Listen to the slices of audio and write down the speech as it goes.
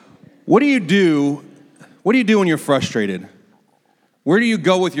What do you do? What do you do when you're frustrated? Where do you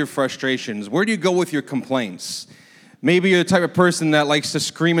go with your frustrations? Where do you go with your complaints? Maybe you're the type of person that likes to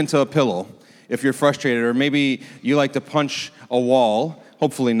scream into a pillow if you're frustrated, or maybe you like to punch a wall,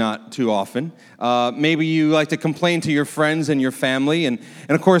 hopefully not too often. Maybe you like to complain to your friends and your family. And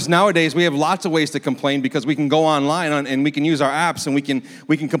of course, nowadays, we have lots of ways to complain because we can go online and we can use our apps and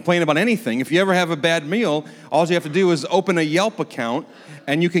we can complain about anything. If you ever have a bad meal, all you have to do is open a Yelp account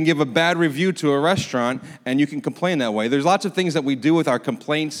and you can give a bad review to a restaurant and you can complain that way. There's lots of things that we do with our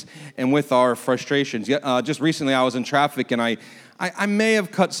complaints and with our frustrations. Just recently, I was in traffic and I may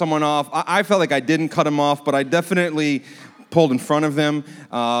have cut someone off. I felt like I didn't cut him off, but I definitely pulled in front of them,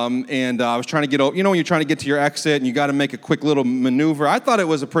 and I was trying to get over. You know when you're trying to get to your exit and you got to make a quick little maneuver? I thought it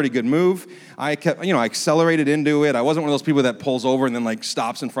was a pretty good move. I accelerated into it. I wasn't one of those people that pulls over and then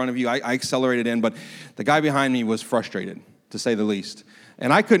stops in front of you. I accelerated in, but the guy behind me was frustrated, to say the least.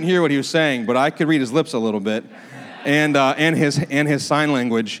 And I couldn't hear what he was saying, but I could read his lips a little bit, and his sign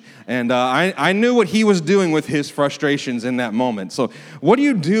language, and I knew what he was doing with his frustrations in that moment. So, what do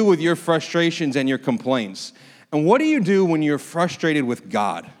you do with your frustrations and your complaints? And what do you do when you're frustrated with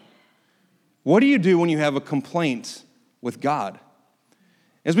God? What do you do when you have a complaint with God?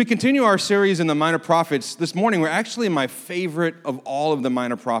 As we continue our series in the Minor Prophets, this morning we're actually in my favorite of all of the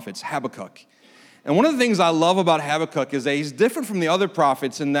minor prophets, Habakkuk. And one of the things I love about Habakkuk is that he's different from the other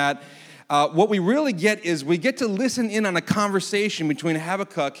prophets in that what we really get is we get to listen in on a conversation between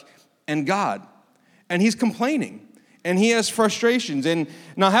Habakkuk and God. And he's complaining. And he has frustrations. And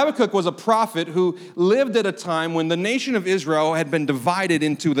now Habakkuk was a prophet who lived at a time when the nation of Israel had been divided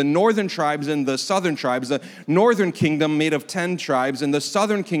into the northern tribes and the southern tribes. The northern kingdom made of 10 tribes and the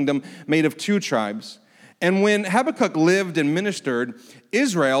southern kingdom made of 2 tribes. And when Habakkuk lived and ministered,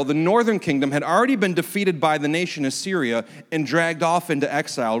 Israel, the northern kingdom, had already been defeated by the nation Assyria and dragged off into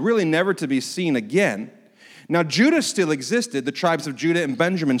exile, really never to be seen again. Now, Judah still existed. The tribes of Judah and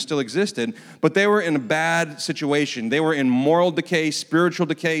Benjamin still existed, but they were in a bad situation. They were in moral decay, spiritual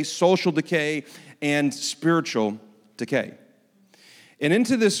decay, social decay, and spiritual decay. And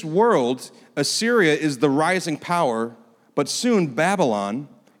into this world, Assyria is the rising power, but soon Babylon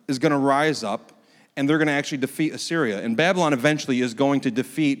is going to rise up, and they're going to actually defeat Assyria. And Babylon eventually is going to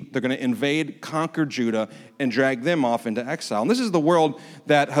they're going to invade, conquer Judah, and drag them off into exile. And this is the world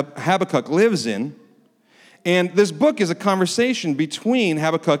that Habakkuk lives in. And this book is a conversation between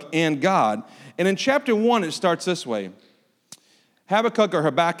Habakkuk and God. And in chapter 1, it starts this way. Habakkuk or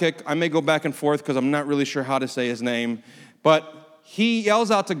Habakkuk, I may go back and forth because I'm not really sure how to say his name, but he yells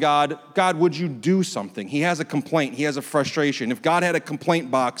out to God, God, would you do something? He has a complaint. He has a frustration. If God had a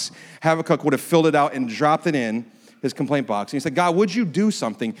complaint box, Habakkuk would have filled it out and dropped it in his complaint box. And he said, God, would you do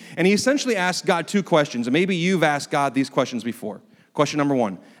something? And he essentially asked God 2 questions. And maybe you've asked God these questions before. Question number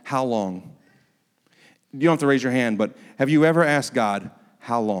 1, how long? You don't have to raise your hand, but have you ever asked God,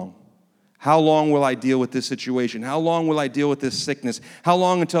 how long? How long will I deal with this situation? How long will I deal with this sickness? How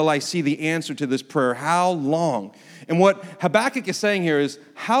long until I see the answer to this prayer? How long? And what Habakkuk is saying here is,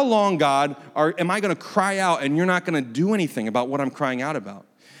 how long, God, am I going to cry out and you're not going to do anything about what I'm crying out about?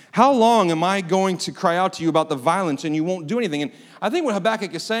 How long am I going to cry out to you about the violence and you won't do anything? And I think what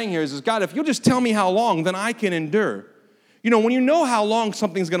Habakkuk is saying here is God, if you'll just tell me how long, then I can endure. You know, when you know how long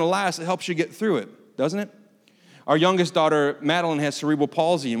something's going to last, it helps you get through it. Doesn't it? Our youngest daughter, Madeline, has cerebral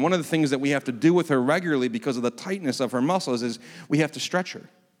palsy, and one of the things that we have to do with her regularly because of the tightness of her muscles is we have to stretch her.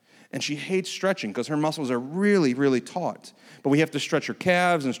 And she hates stretching because her muscles are really, really taut. But we have to stretch her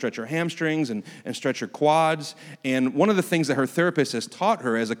calves and stretch her hamstrings and stretch her quads. And one of the things that her therapist has taught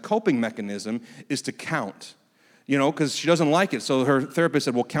her as a coping mechanism is to count. You know, because she doesn't like it. So her therapist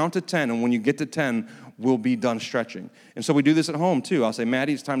said, well, count to 10, and when you get to 10, we'll be done stretching. And so we do this at home, too. I'll say,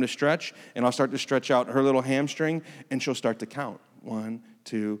 Maddie, it's time to stretch, and I'll start to stretch out her little hamstring, and she'll start to count. 1,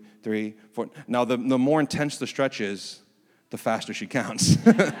 2, 3, 4. Now, the more intense the stretch is, the faster she counts.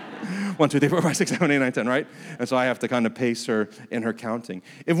 1, 2, 3, 4, 5, 6, 7, 8, 9, 10, right? And so I have to kind of pace her in her counting.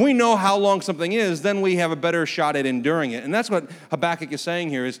 If we know how long something is, then we have a better shot at enduring it. And that's what Habakkuk is saying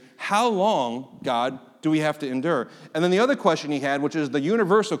here is, how long, God, do we have to endure? And then the other question he had, which is the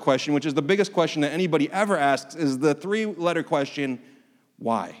universal question, which is the biggest question that anybody ever asks, is the 3-letter question,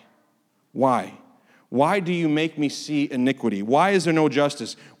 why? Why? Why do you make me see iniquity? Why is there no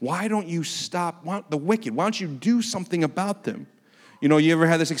justice? Why don't you stop the wicked? Why don't you do something about them? You know, you ever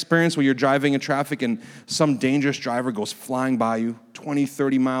had this experience where you're driving in traffic and some dangerous driver goes flying by you 20,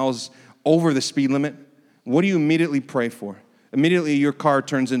 30 miles over the speed limit? What do you immediately pray for? Immediately your car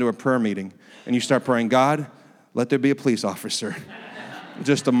turns into a prayer meeting. And you start praying, God, let there be a police officer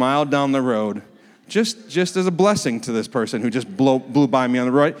just a mile down the road just as a blessing to this person who just blew by me on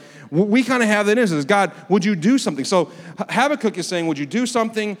the road. We kind of have that in us. God, would you do something? So Habakkuk is saying, would you do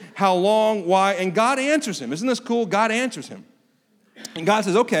something? How long? Why? And God answers him. Isn't this cool? God answers him. And God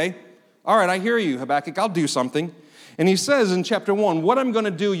says, okay, all right, I hear you, Habakkuk. I'll do something. And he says in chapter 1, what I'm going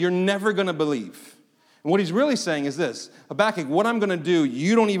to do, you're never going to believe. And what he's really saying is this, Habakkuk, what I'm going to do,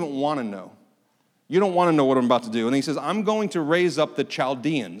 you don't even want to know. You don't want to know what I'm about to do. And he says, I'm going to raise up the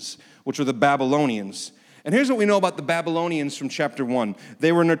Chaldeans, which were the Babylonians. And here's what we know about the Babylonians from chapter 1.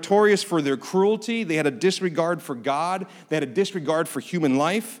 They were notorious for their cruelty. They had a disregard for God. They had a disregard for human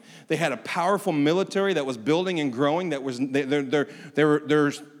life. They had a powerful military that was building and growing. That was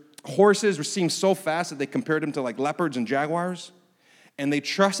their horses seemed so fast that they compared them to like leopards and jaguars. And they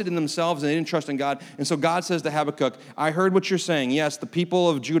trusted in themselves and they didn't trust in God. And so God says to Habakkuk, I heard what you're saying. Yes, the people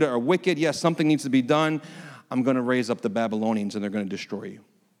of Judah are wicked. Yes, something needs to be done. I'm going to raise up the Babylonians and they're going to destroy you.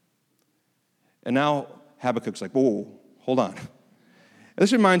 And now Habakkuk's like, whoa, hold on.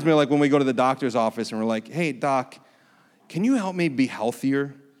 This reminds me of like when we go to the doctor's office and we're like, hey, doc, can you help me be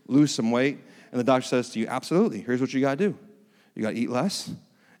healthier, lose some weight? And the doctor says to you, absolutely. Here's what you got to do. You got to eat less.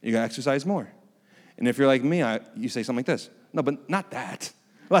 You got to exercise more. And if you're like me, you say something like this. No, but not that.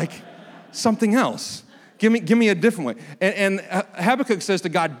 Like something else. Give me a different way. And Habakkuk says to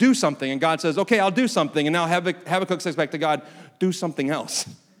God, do something. And God says, okay, I'll do something. And now Habakkuk says back to God, do something else.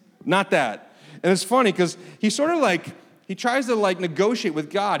 Not that. And it's funny because he sort of like, he tries to like negotiate with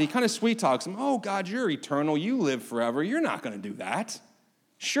God. He kind of sweet talks him. Oh, God, you're eternal. You live forever. You're not going to do that.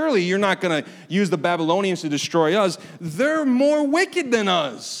 Surely you're not going to use the Babylonians to destroy us. They're more wicked than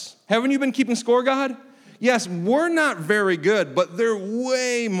us. Haven't you been keeping score, God? Yes, we're not very good, but they're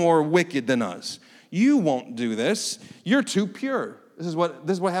way more wicked than us. You won't do this. You're too pure. This is what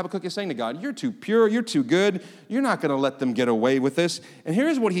Habakkuk is saying to God. You're too pure. You're too good. You're not going to let them get away with this. And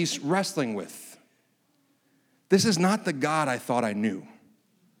here's what he's wrestling with. This is not the God I thought I knew.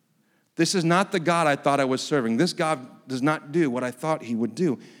 This is not the God I thought I was serving. This God does not do what I thought he would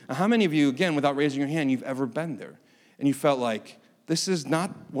do. Now, how many of you, again, without raising your hand, you've ever been there? And you felt like, this is not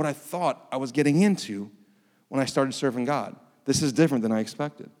what I thought I was getting into when I started serving God. This is different than I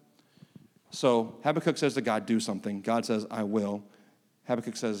expected. So Habakkuk says to God, do something. God says, I will.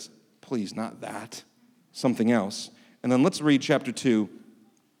 Habakkuk says, please, not that. Something else. And then let's read chapter 2,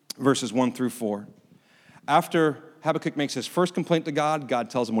 verses 1 through 4. After Habakkuk makes his first complaint to God, God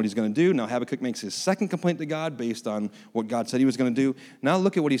tells him what he's going to do. Now Habakkuk makes his second complaint to God based on what God said he was going to do. Now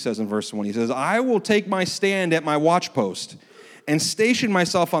look at what he says in verse 1. He says, I will take my stand at my watchpost and station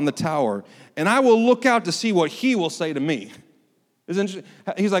myself on the tower, and I will look out to see what he will say to me.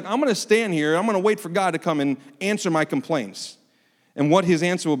 He's like, I'm going to stand here. I'm going to wait for God to come and answer my complaints and what his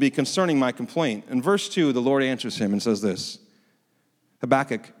answer will be concerning my complaint. In verse 2, the Lord answers him and says this,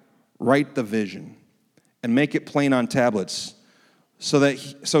 Habakkuk, write the vision and make it plain on tablets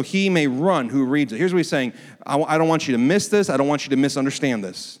so he may run who reads it. Here's what he's saying. I don't want you to miss this. I don't want you to misunderstand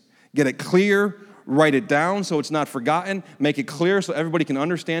this. Get it clear. Write it down so it's not forgotten. Make it clear so everybody can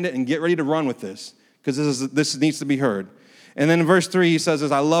understand it and get ready to run with this because this needs to be heard. And then in verse 3, he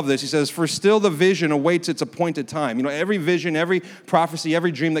says, I love this. He says, for still the vision awaits its appointed time. You know, every vision, every prophecy,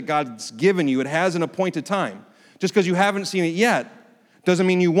 every dream that God's given you, it has an appointed time. Just because you haven't seen it yet doesn't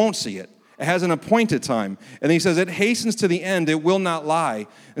mean you won't see it. It has an appointed time. And he says, it hastens to the end, it will not lie.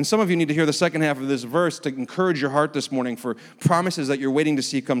 And some of you need to hear the second half of this verse to encourage your heart this morning for promises that you're waiting to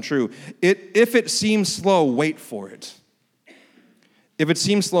see come true. If it seems slow, wait for it. If it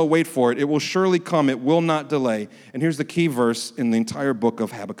seems slow, wait for it. It will surely come. It will not delay. And here's the key verse in the entire book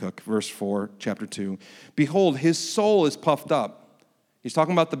of Habakkuk, verse 4, chapter 2. Behold, his soul is puffed up. He's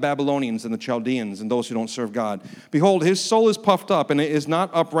talking about the Babylonians and the Chaldeans and those who don't serve God. Behold, his soul is puffed up, and it is not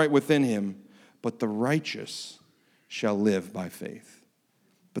upright within him, but the righteous shall live by faith.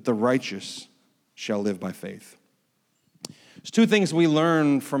 But the righteous shall live by faith. There's two things we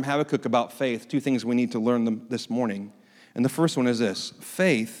learn from Habakkuk about faith, two things we need to learn them this morning. And the first one is this.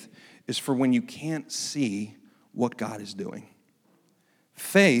 Faith is for when you can't see what God is doing.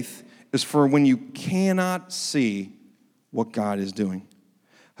 Faith is for when you cannot see what God is doing.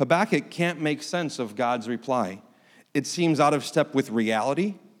 Habakkuk can't make sense of God's reply. It seems out of step with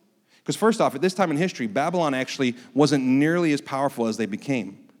reality. Because first off, at this time in history, Babylon actually wasn't nearly as powerful as they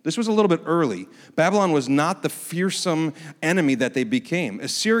became. This was a little bit early. Babylon was not the fearsome enemy that they became.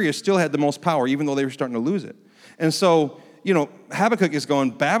 Assyria still had the most power, even though they were starting to lose it. And so, Habakkuk is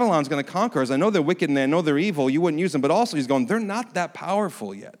going, Babylon's going to conquer us. I know they're wicked and I know they're evil. You wouldn't use them. But also he's going, they're not that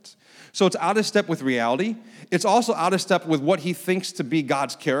powerful yet. So it's out of step with reality. It's also out of step with what he thinks to be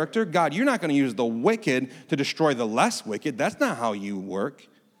God's character. God, you're not going to use the wicked to destroy the less wicked. That's not how you work.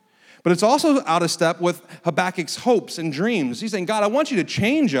 But it's also out of step with Habakkuk's hopes and dreams. He's saying, God, I want you to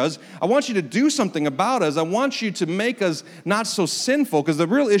change us. I want you to do something about us. I want you to make us not so sinful, because the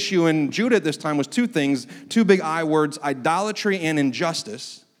real issue in Judah at this time was two things, two big I words, idolatry and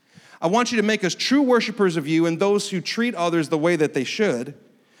injustice. I want you to make us true worshipers of you and those who treat others the way that they should,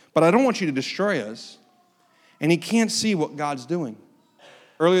 but I don't want you to destroy us. And he can't see what God's doing.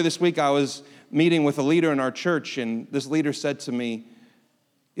 Earlier this week, I was meeting with a leader in our church, and this leader said to me,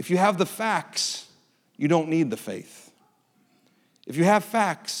 if you have the facts, you don't need the faith. If you have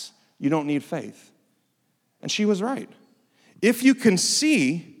facts, you don't need faith. And she was right. If you can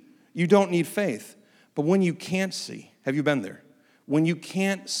see, you don't need faith. But when you can't see, have you been there? When you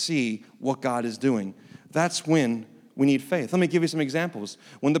can't see what God is doing, that's when we need faith. Let me give you some examples.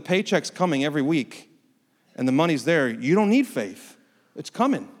 When the paycheck's coming every week and the money's there, you don't need faith. It's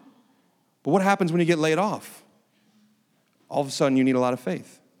coming. But what happens when you get laid off? All of a sudden, you need a lot of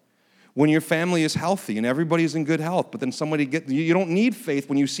faith. When your family is healthy and everybody's in good health, but then you don't need faith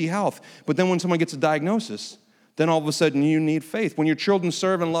when you see health. But then when someone gets a diagnosis, then all of a sudden you need faith. When your children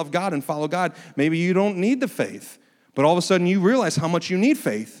serve and love God and follow God, maybe you don't need the faith. But all of a sudden you realize how much you need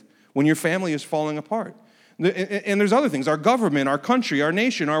faith when your family is falling apart. And there's other things, our government, our country, our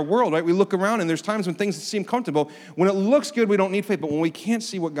nation, our world, right? We look around and there's times when things seem comfortable. When it looks good, we don't need faith. But when we can't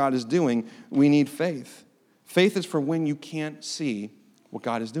see what God is doing, we need faith. Faith is for when you can't see what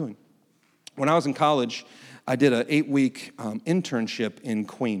God is doing. When I was in college, I did an 8-week internship in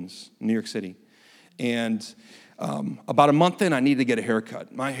Queens, New York City. And about a month in, I needed to get a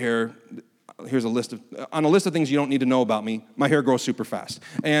haircut. My hair, here's a list of things you don't need to know about me. My hair grows super fast.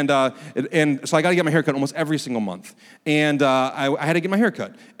 And so I got to get my hair cut almost every single month. And I had to get my hair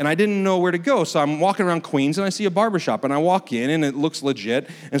cut. And I didn't know where to go. So I'm walking around Queens, and I see a barbershop. And I walk in, and it looks legit.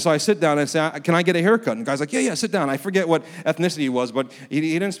 And so I sit down, and I say, can I get a haircut? And the guy's like, yeah, sit down. I forget what ethnicity he was, but he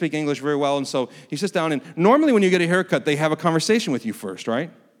didn't speak English very well. And so he sits down. And normally when you get a haircut, they have a conversation with you first, right?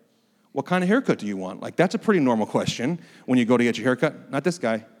 What kind of haircut do you want? Like, that's a pretty normal question when you go to get your haircut. Not this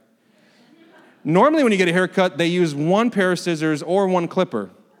guy. Normally when you get a haircut, they use one pair of scissors or one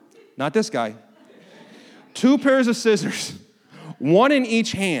clipper. Not this guy. 2 pairs of scissors, one in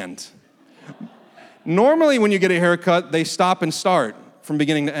each hand. Normally when you get a haircut, they stop and start from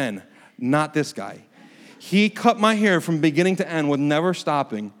beginning to end. Not this guy. He cut my hair from beginning to end with never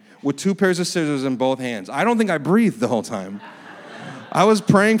stopping with 2 pairs of scissors in both hands. I don't think I breathed the whole time. I was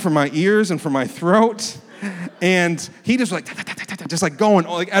praying for my ears and for my throat. And he just like going,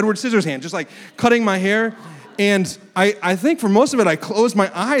 like Edward Scissorhands, just like cutting my hair. And I think for most of it, I closed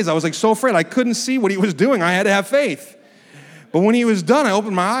my eyes. I was like so afraid. I couldn't see what he was doing. I had to have faith. But when he was done, I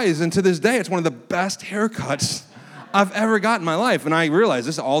opened my eyes. And to this day, it's one of the best haircuts I've ever got in my life. And I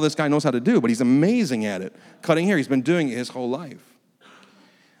realized all this guy knows how to do, but he's amazing at it. Cutting hair, he's been doing it his whole life.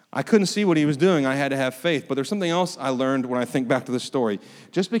 I couldn't see what he was doing. I had to have faith. But there's something else I learned when I think back to this story.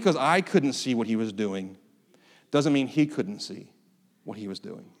 Just because I couldn't see what he was doing doesn't mean he couldn't see what he was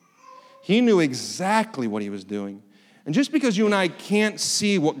doing. He knew exactly what he was doing. And just because you and I can't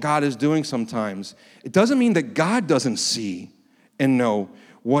see what God is doing sometimes, it doesn't mean that God doesn't see and know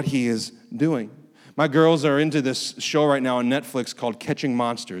what he is doing. My girls are into this show right now on Netflix called Catching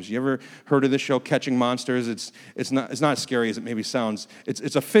Monsters. You ever heard of this show, Catching Monsters? It's not as scary as it maybe sounds.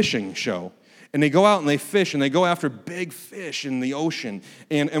 It's a fishing show. And they go out and they fish, and they go after big fish in the ocean.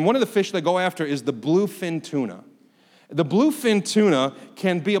 And one of the fish they go after is the bluefin tuna. The bluefin tuna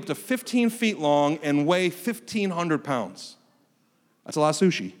can be up to 15 feet long and weigh 1,500 pounds. That's a lot of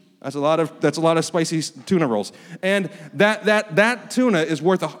sushi. That's a lot of spicy tuna rolls. And that tuna is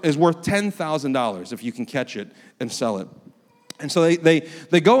worth $10,000 if you can catch it and sell it. And so they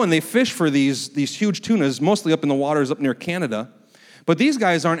go and they fish for these huge tunas, mostly up in the waters up near Canada. But these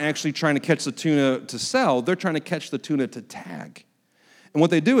guys aren't actually trying to catch the tuna to sell. They're trying to catch the tuna to tag. And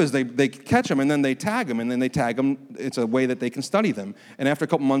what they do is they catch them, and then they tag them, and then they tag them. It's a way that they can study them. And after a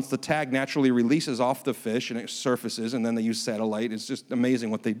couple months, the tag naturally releases off the fish, and it surfaces, and then they use satellite. It's just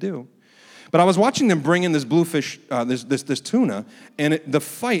amazing what they do. But I was watching them bring in this bluefish, this tuna, and the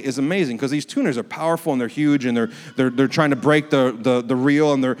fight is amazing because these tunas are powerful and they're huge, and they're trying to break the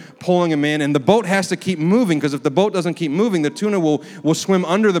reel, and they're pulling them in, and the boat has to keep moving because if the boat doesn't keep moving, the tuna will swim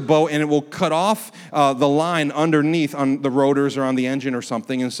under the boat and it will cut off the line underneath on the rotors or on the engine or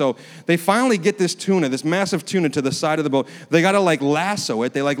something. And so they finally get this tuna, this massive tuna, to the side of the boat. They got to lasso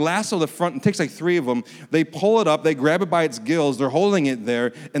it. They lasso the front. It takes 3 of them. They pull it up. They grab it by its gills. They're holding it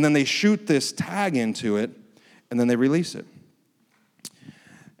there, and then they shoot this tag into it, and then they release it.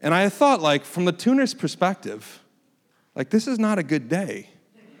 And I thought, from the tuner's perspective, this is not a good day.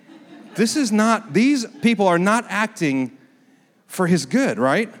 These people are not acting for his good,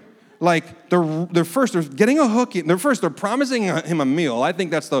 right? like they're getting a hook. They're promising him a meal. I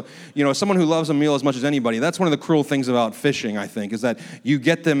think that's someone who loves a meal as much as anybody. That's one of the cruel things about fishing, I think, is that you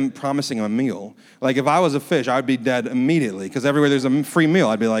get them promising him a meal. Like if I was a fish, I'd be dead immediately because everywhere there's a free meal,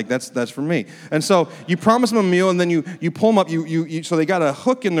 I'd be like, that's for me. And so you promise them a meal, and then you pull them up. So they got a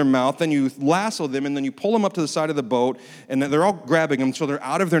hook in their mouth, then you lasso them, and then you pull them up to the side of the boat, and then they're all grabbing them, so they're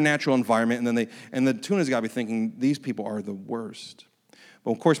out of their natural environment. And the tuna's got to be thinking, these people are the worst.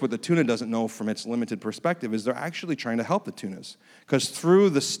 But of course, what the tuna doesn't know from its limited perspective is they're actually trying to help the tunas. Because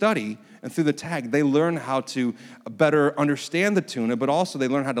through the study and through the tag, they learn how to better understand the tuna, but also they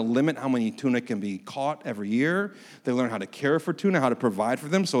learn how to limit how many tuna can be caught every year. They learn how to care for tuna, how to provide for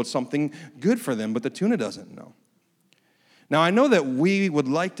them, so it's something good for them, but the tuna doesn't know. Now, I know that we would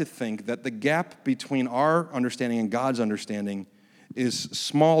like to think that the gap between our understanding and God's understanding is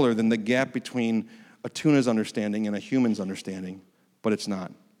smaller than the gap between a tuna's understanding and a human's understanding. But it's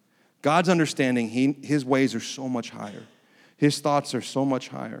not. God's understanding, his ways are so much higher. His thoughts are so much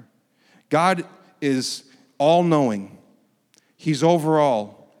higher. God is all-knowing. He's over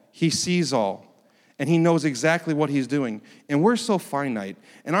all. He sees all. And he knows exactly what he's doing. And we're so finite.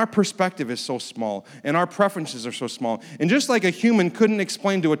 And our perspective is so small. And our preferences are so small. And just like a human couldn't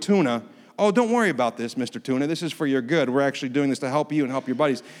explain to a tuna, oh, don't worry about this, Mr. Tuna. This is for your good. We're actually doing this to help you and help your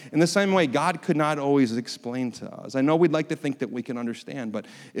buddies. In the same way, God could not always explain to us. I know we'd like to think that we can understand, but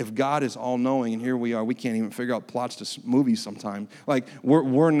if God is all-knowing, and here we are, we can't even figure out plots to movies sometimes. Like,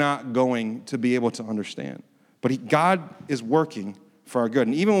 we're not going to be able to understand. But God is working for our good.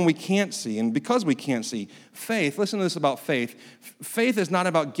 And even when we can't see, and because we can't see, faith, listen to this about faith. Faith is not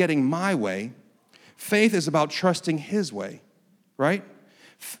about getting my way. Faith is about trusting his way, right?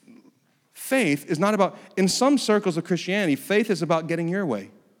 Faith is not about, in some circles of Christianity, faith is about getting your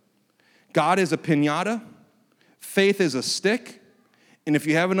way. God is a piñata. Faith is a stick. And if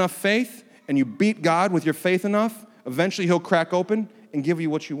you have enough faith and you beat God with your faith enough, eventually he'll crack open and give you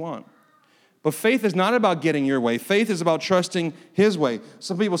what you want. But faith is not about getting your way. Faith is about trusting his way.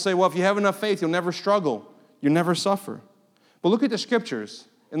 Some people say, well, if you have enough faith, you'll never struggle. You'll never suffer. But look at the scriptures.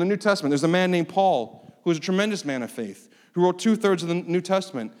 In the New Testament, there's a man named Paul who was a tremendous man of faith, who wrote 2/3 of the New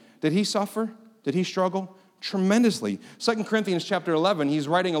Testament. Did he suffer? Did he struggle? Tremendously. 2 Corinthians chapter 11, he's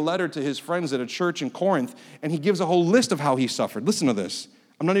writing a letter to his friends at a church in Corinth, and he gives a whole list of how he suffered. Listen to this.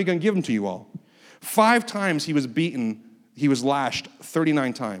 I'm not even going to give them to you all. 5 times he was beaten, he was lashed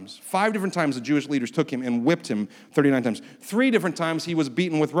 39 times. 5 different times the Jewish leaders took him and whipped him 39 times. 3 different times he was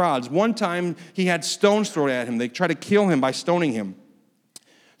beaten with rods. 1 time he had stones thrown at him. They tried to kill him by stoning him.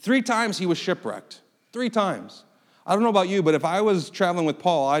 3 times he was shipwrecked. 3 times. I don't know about you, but if I was traveling with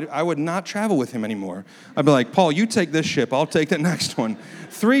Paul, I would not travel with him anymore. I'd be like, Paul, you take this ship. I'll take the next one.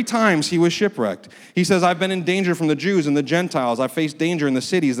 3 times he was shipwrecked. He says, I've been in danger from the Jews and the Gentiles. I've faced danger in the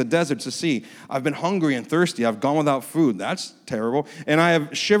cities, the deserts, the sea. I've been hungry and thirsty. I've gone without food. That's terrible. And I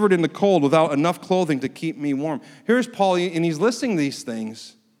have shivered in the cold without enough clothing to keep me warm. Here's Paul, and he's listing these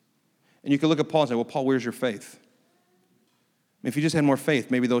things. And you can look at Paul and say, well, Paul, where's your faith? If you just had more faith,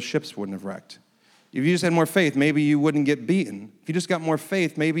 maybe those ships wouldn't have wrecked. If you just had more faith, maybe you wouldn't get beaten. If you just got more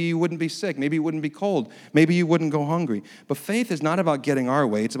faith, maybe you wouldn't be sick. Maybe you wouldn't be cold. Maybe you wouldn't go hungry. But faith is not about getting our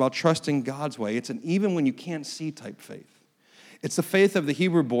way. It's about trusting God's way. It's an even when you can't see type faith. It's the faith of the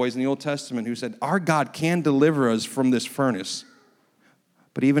Hebrew boys in the Old Testament who said, our God can deliver us from this furnace.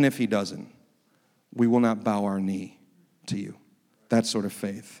 But even if he doesn't, we will not bow our knee to you. That sort of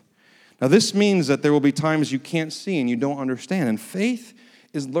faith. Now this means that there will be times you can't see and you don't understand. And faith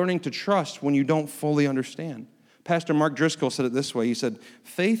is learning to trust when you don't fully understand. Pastor Mark Driscoll said it this way. He said,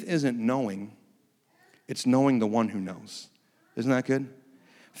 faith isn't knowing, it's knowing the one who knows. Isn't that good?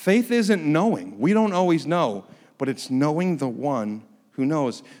 Faith isn't knowing. We don't always know, but it's knowing the one who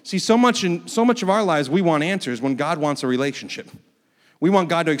knows. See, so much of our lives, we want answers when God wants a relationship. We want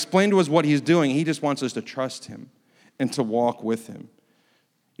God to explain to us what he's doing. He just wants us to trust him and to walk with him.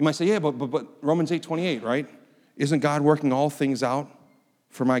 You might say, yeah, but Romans 8:28, right? Isn't God working all things out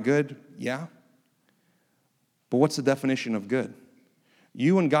for my good? Yeah. But what's the definition of good?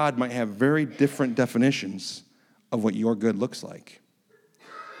 You and God might have very different definitions of what your good looks like.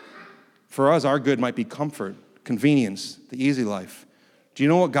 For us, our good might be comfort, convenience, the easy life. Do you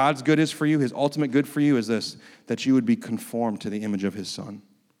know what God's good is for you? His ultimate good for you is this, that you would be conformed to the image of his Son.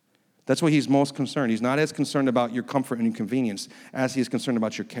 That's what he's most concerned. He's not as concerned about your comfort and your convenience as he is concerned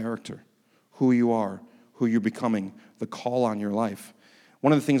about your character, who you are, who you're becoming, the call on your life.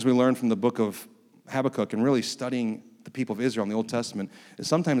 One of the things we learn from the book of Habakkuk and really studying the people of Israel in the Old Testament is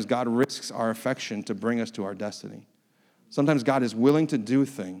sometimes God risks our affection to bring us to our destiny. Sometimes God is willing to do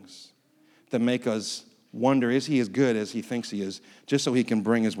things that make us wonder, is he as good as he thinks he is, just so he can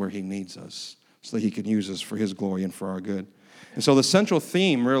bring us where he needs us, so that he can use us for his glory and for our good. And so the central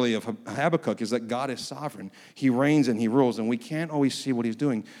theme, really, of Habakkuk is that God is sovereign. He reigns and he rules, and we can't always see what he's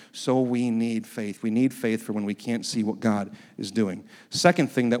doing, so we need faith. We need faith for when we can't see what God is doing. Second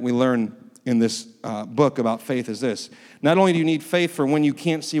thing that we learn in this book about faith is this. Not only do you need faith for when you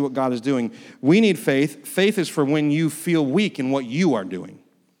can't see what God is doing, we need faith. Faith is for when you feel weak in what you are doing.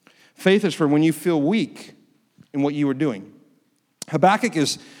 Faith is for when you feel weak in what you are doing. Habakkuk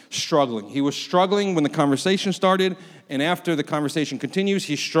is struggling. He was struggling when the conversation started, and after the conversation continues,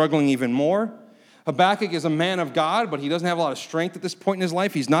 he's struggling even more. Habakkuk is a man of God, but he doesn't have a lot of strength at this point in his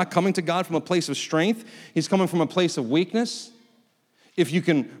life. He's not coming to God from a place of strength. He's coming from a place of weakness. If you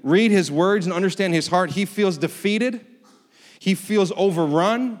can read his words and understand his heart, he feels defeated, he feels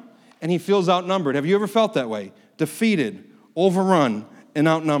overrun, and he feels outnumbered. Have you ever felt that way? Defeated, overrun, and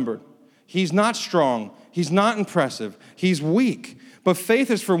outnumbered. He's not strong. He's not impressive. He's weak. But faith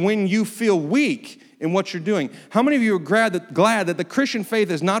is for when you feel weak in what you're doing. How many of you are glad that the Christian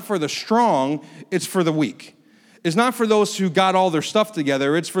faith is not for the strong, it's for the weak? It's not for those who got all their stuff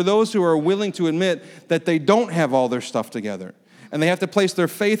together. It's for those who are willing to admit that they don't have all their stuff together. And they have to place their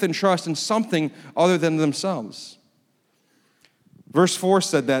faith and trust in something other than themselves. Verse 4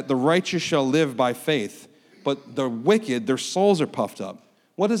 said that the righteous shall live by faith, but the wicked, their souls are puffed up.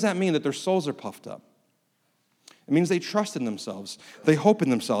 What does that mean, that their souls are puffed up? It means they trust in themselves. They hope in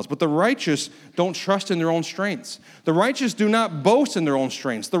themselves. But the righteous don't trust in their own strengths. The righteous do not boast in their own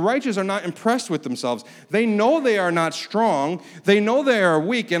strengths. The righteous are not impressed with themselves. They know they are not strong. They know they are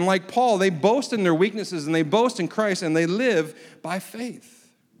weak. And like Paul, they boast in their weaknesses, and they boast in Christ, and they live by faith.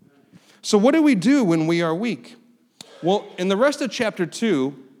 So what do we do when we are weak? Well, in the rest of chapter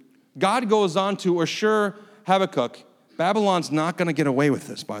 2, God goes on to assure Habakkuk, Babylon's not going to get away with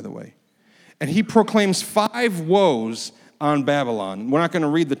this, by the way. And he proclaims 5 woes on Babylon. We're not going to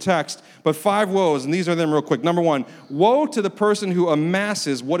read the text, but 5 woes, and these are them real quick. Number 1, woe to the person who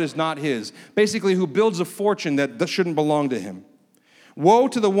amasses what is not his. Basically, who builds a fortune that shouldn't belong to him. Woe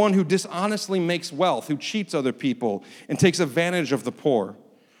to the one who dishonestly makes wealth, who cheats other people and takes advantage of the poor.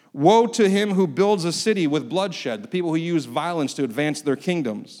 Woe to him who builds a city with bloodshed, the people who use violence to advance their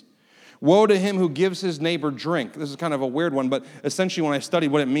kingdoms. Woe to him who gives his neighbor drink. This is kind of a weird one, but essentially when I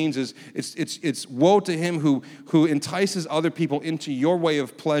studied what it means is it's woe to him who entices other people into your way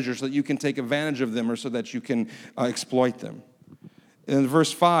of pleasure so that you can take advantage of them or so that you can exploit them. In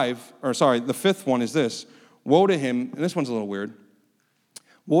verse 5, the 5th one is this. Woe to him, and this one's a little weird.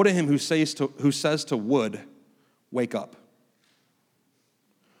 Woe to him who says to wood, wake up.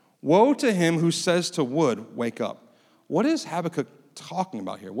 Woe to him who says to wood, wake up. What is Habakkuk talking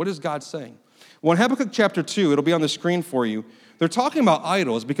about here? What is God saying? Well, in Habakkuk chapter 2, it'll be on the screen for you, they're talking about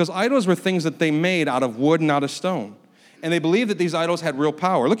idols because idols were things that they made out of wood and out of stone. And they believed that these idols had real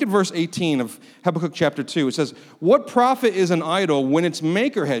power. Look at verse 18 of Habakkuk chapter 2. It says, what profit is an idol when its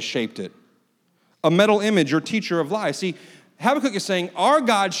maker has shaped it? A metal image or teacher of lies. See, Habakkuk is saying, our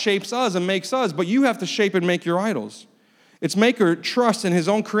God shapes us and makes us, but you have to shape and make your idols. Its maker trusts in his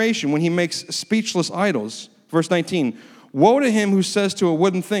own creation when he makes speechless idols. Verse 19, woe to him who says to a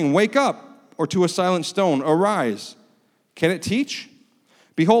wooden thing, wake up, or to a silent stone, arise. Can it teach?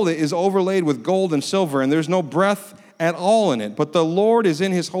 Behold, it is overlaid with gold and silver, and there's no breath at all in it. But the Lord is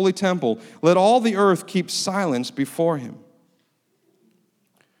in his holy temple. Let all the earth keep silence before him.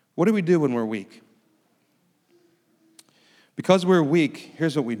 What do we do when we're weak? Because we're weak,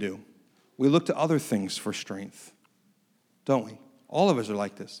 here's what we do. We look to other things for strength, don't we? All of us are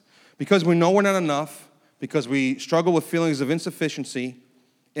like this. Because we know we're not enough, because we struggle with feelings of insufficiency,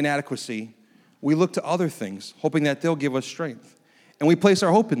 inadequacy, we look to other things, hoping that they'll give us strength. And we place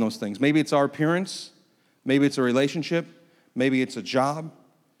our hope in those things. Maybe it's our appearance, maybe it's a relationship, maybe it's a job.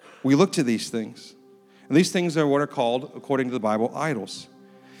 We look to these things. And these things are what are called, according to the Bible, idols.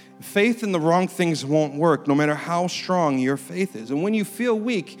 Faith in the wrong things won't work, no matter how strong your faith is. And when you feel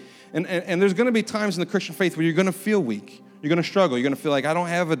weak, and there's going to be times in the Christian faith where you're going to feel weak. You're going to struggle. You're going to feel like, I don't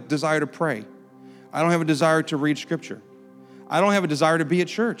have a desire to pray. I don't have a desire to read Scripture. I don't have a desire to be at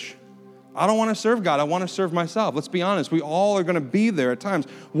church. I don't want to serve God. I want to serve myself. Let's be honest. We all are going to be there at times.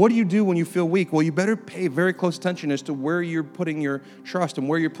 What do you do when you feel weak? Well, you better pay very close attention as to where you're putting your trust and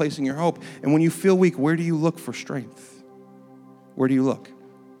where you're placing your hope. And when you feel weak, where do you look for strength? Where do you look?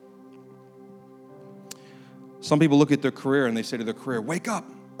 Some people look at their career and they say to their career, wake up,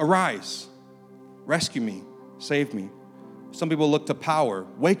 arise, rescue me, save me. Some people look to power.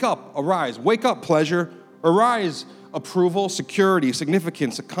 Wake up, arise. Wake up, pleasure. Arise, approval, security,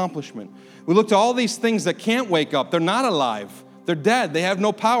 significance, accomplishment. We look to all these things that can't wake up. They're not alive. They're dead. They have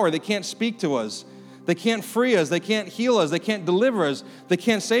no power. They can't speak to us. They can't free us. They can't heal us. They can't deliver us. They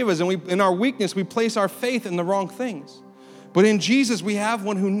can't save us. And in our weakness, we place our faith in the wrong things. But in Jesus, we have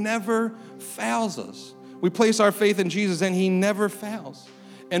one who never fails us. We place our faith in Jesus, and he never fails.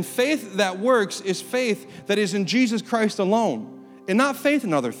 And faith that works is faith that is in Jesus Christ alone, and not faith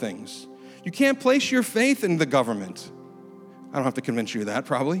in other things. You can't place your faith in the government. I don't have to convince you of that,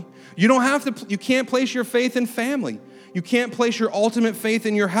 probably. You can't place your faith in family. You can't place your ultimate faith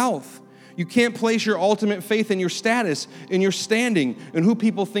in your health. You can't place your ultimate faith in your status, in your standing, in who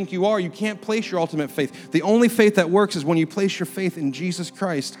people think you are. You can't place your ultimate faith. The only faith that works is when you place your faith in Jesus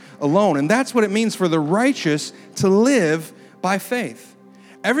Christ alone. And that's what it means for the righteous to live by faith.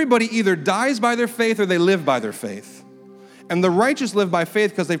 Everybody either dies by their faith or they live by their faith. And the righteous live by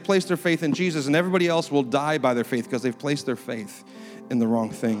faith because they've placed their faith in Jesus, and everybody else will die by their faith because they've placed their faith in the wrong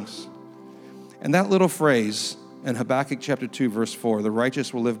things. And that little phrase in Habakkuk chapter 2, verse 4, the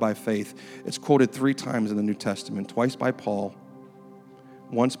righteous will live by faith, it's quoted 3 times in the New Testament, twice by Paul,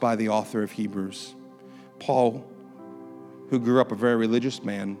 once by the author of Hebrews. Paul, who grew up a very religious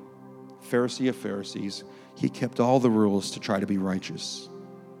man, Pharisee of Pharisees, he kept all the rules to try to be righteous.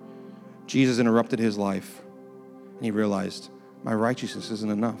 Jesus interrupted his life, and he realized, my righteousness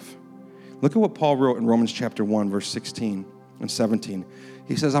isn't enough. Look at what Paul wrote in Romans chapter 1, verse 16 and 17.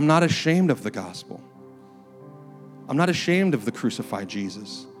 He says, I'm not ashamed of the gospel. I'm not ashamed of the crucified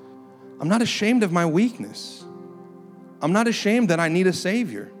Jesus. I'm not ashamed of my weakness. I'm not ashamed that I need a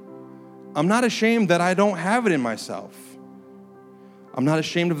Savior. I'm not ashamed that I don't have it in myself. I'm not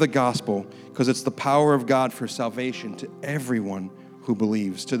ashamed of the gospel because it's the power of God for salvation to everyone who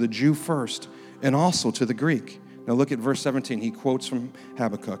believes, to the Jew first and also to the Greek. Now look at verse 17. He quotes from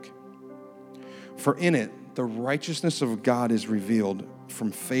Habakkuk. For in it, the righteousness of God is revealed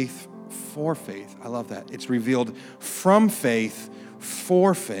from faith for faith. I love that. It's revealed from faith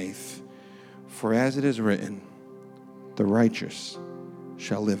for faith. For as it is written, the righteous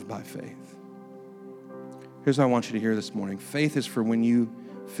shall live by faith. Here's what I want you to hear this morning. Faith is for when you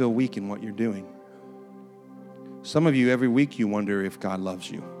feel weak in what you're doing. Some of you, every week, you wonder if God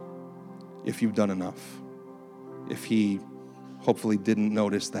loves you, if you've done enough, if he hopefully didn't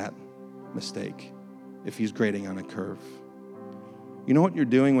notice that mistake, if he's grading on a curve. You know what you're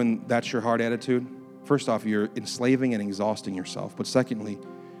doing when that's your heart attitude? First off, you're enslaving and exhausting yourself. But secondly,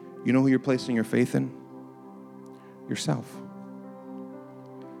 you know who you're placing your faith in? Yourself.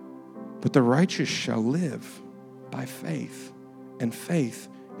 But the righteous shall live by faith, and faith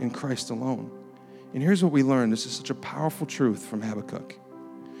in Christ alone. And here's what we learn. This is such a powerful truth from Habakkuk.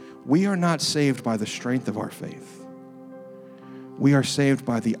 We are not saved by the strength of our faith. We are saved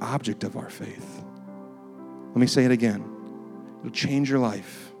by the object of our faith. Let me say it again. It'll change your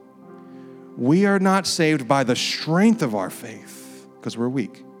life. We are not saved by the strength of our faith, because we're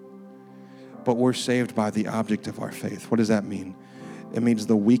weak, but we're saved by the object of our faith. What does that mean? It means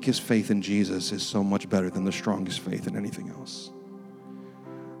the weakest faith in Jesus is so much better than the strongest faith in anything else.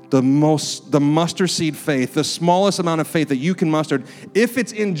 The mustard seed faith, the smallest amount of faith that you can muster, if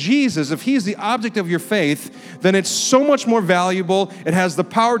it's in Jesus, if he's the object of your faith, then it's so much more valuable. It has the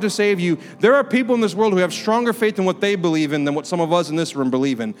power to save you. There are people in this world who have stronger faith in what they believe in than what some of us in this room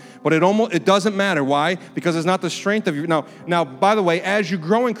believe in. But it doesn't matter. Why? Because it's not the strength of you. Now, by the way, as you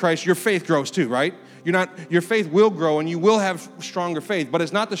grow in Christ, your faith grows too, right? Your faith will grow and you will have stronger faith, but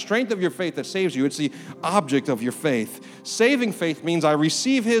it's not the strength of your faith that saves you. It's the object of your faith. Saving faith means I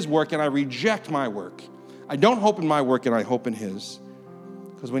receive his work and I reject my work. I don't hope in my work and I hope in his,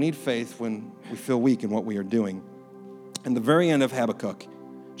 because we need faith when we feel weak in what we are doing. In the very end of Habakkuk,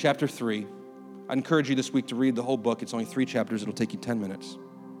 chapter 3, I encourage you this week to read the whole book. It's only 3 chapters. It'll take you 10 minutes.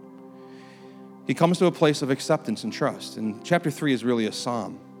 He comes to a place of acceptance and trust. And chapter 3 is really a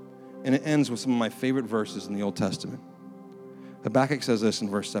psalm. And it ends with some of my favorite verses in the Old Testament. Habakkuk says this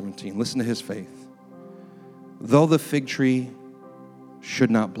in verse 17. Listen to his faith. Though the fig tree should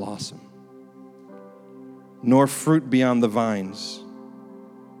not blossom, nor fruit be on the vines,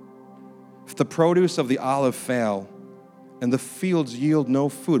 if the produce of the olive fail, and the fields yield no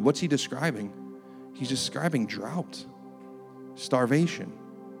food, what's he describing? He's describing drought, starvation,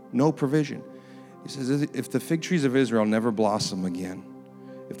 no provision. He says, if the fig trees of Israel never blossom again,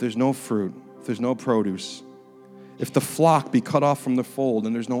 if there's no fruit, if there's no produce, if the flock be cut off from the fold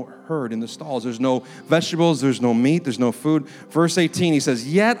and there's no herd in the stalls, there's no vegetables, there's no meat, there's no food. Verse 18, he says,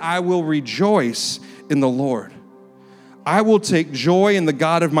 yet I will rejoice in the Lord. I will take joy in the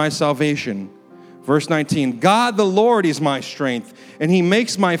God of my salvation. Verse 19, God the Lord is my strength, and he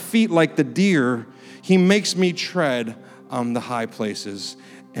makes my feet like the deer. He makes me tread on the high places.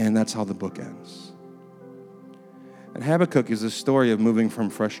 And that's how the book ends. And Habakkuk is a story of moving from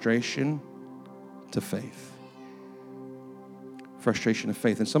frustration to faith. Frustration to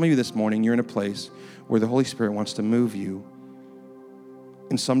faith. And some of you this morning, you're in a place where the Holy Spirit wants to move you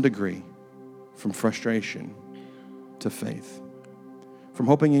in some degree from frustration to faith. From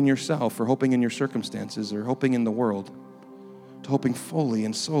hoping in yourself or hoping in your circumstances or hoping in the world to hoping fully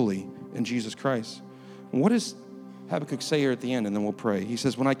and solely in Jesus Christ. And what does Habakkuk say here at the end? And then we'll pray. He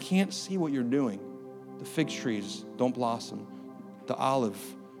says, when I can't see what you're doing, the fig trees don't blossom, the olive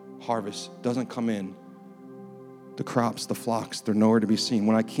harvest doesn't come in, the crops, the flocks, they're nowhere to be seen.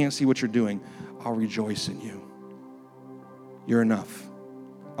 When I can't see what you're doing, I'll rejoice in you. You're enough.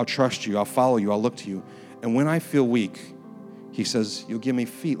 I'll trust you. I'll follow you. I'll look to you. And when I feel weak, he says, you'll give me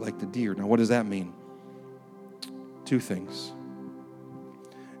feet like the deer. Now, what does that mean? Two things.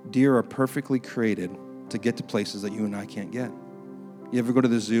 Deer are perfectly created to get to places that you and I can't get. You ever go to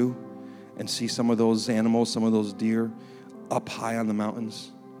the zoo and see some of those animals, some of those deer up high on the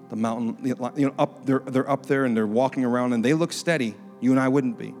mountains? The mountain, they're up there and they're walking around and they look steady. You and I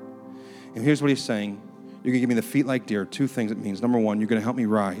wouldn't be. And here's what he's saying. You're going to give me the feet like deer. Two things it means. Number one, you're going to help me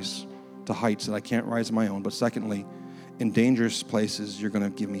rise to heights that I can't rise on my own. But secondly, in dangerous places, you're going to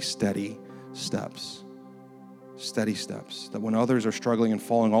give me steady steps. Steady steps. That when others are struggling and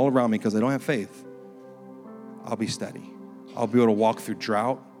falling all around me because they don't have faith, I'll be steady. I'll be able to walk through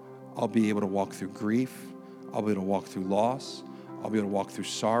drought. I'll be able to walk through grief. I'll be able to walk through loss. I'll be able to walk through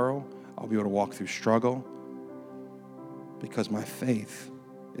sorrow. I'll be able to walk through struggle because my faith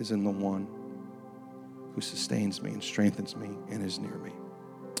is in the one who sustains me and strengthens me and is near me.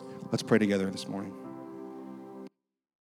 Let's pray together this morning.